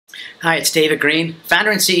Hi, it's David Green, founder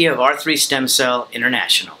and CEO of R3 Stem Cell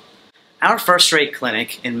International. Our first-rate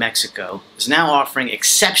clinic in Mexico is now offering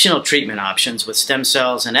exceptional treatment options with stem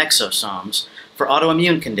cells and exosomes for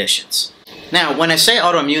autoimmune conditions. Now, when I say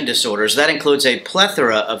autoimmune disorders, that includes a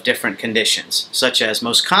plethora of different conditions, such as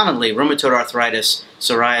most commonly rheumatoid arthritis,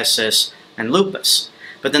 psoriasis, and lupus.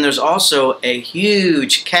 But then there's also a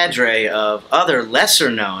huge cadre of other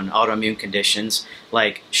lesser-known autoimmune conditions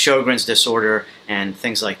like sjogrens disorder and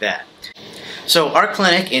things like that. So our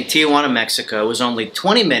clinic in Tijuana, Mexico is only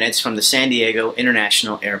 20 minutes from the San Diego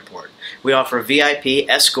International Airport. We offer VIP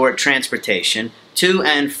escort transportation to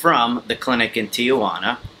and from the clinic in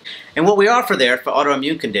Tijuana. And what we offer there for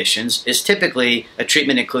autoimmune conditions is typically a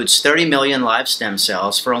treatment that includes 30 million live stem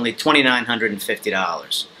cells for only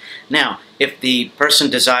 $2,950. Now, if the person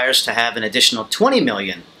desires to have an additional 20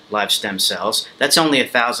 million live stem cells, that's only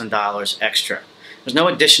 $1,000 extra. There's no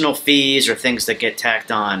additional fees or things that get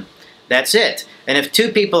tacked on. That's it. And if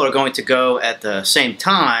two people are going to go at the same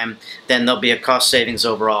time, then there'll be a cost savings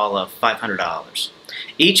overall of $500.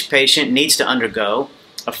 Each patient needs to undergo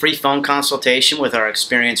a free phone consultation with our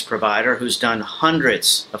experienced provider who's done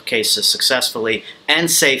hundreds of cases successfully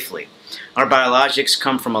and safely. Our biologics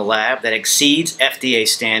come from a lab that exceeds FDA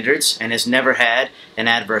standards and has never had an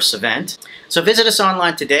adverse event. So visit us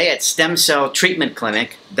online today at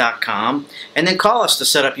stemcelltreatmentclinic.com and then call us to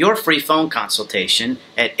set up your free phone consultation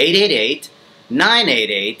at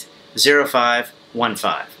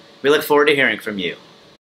 888-988-0515. We look forward to hearing from you.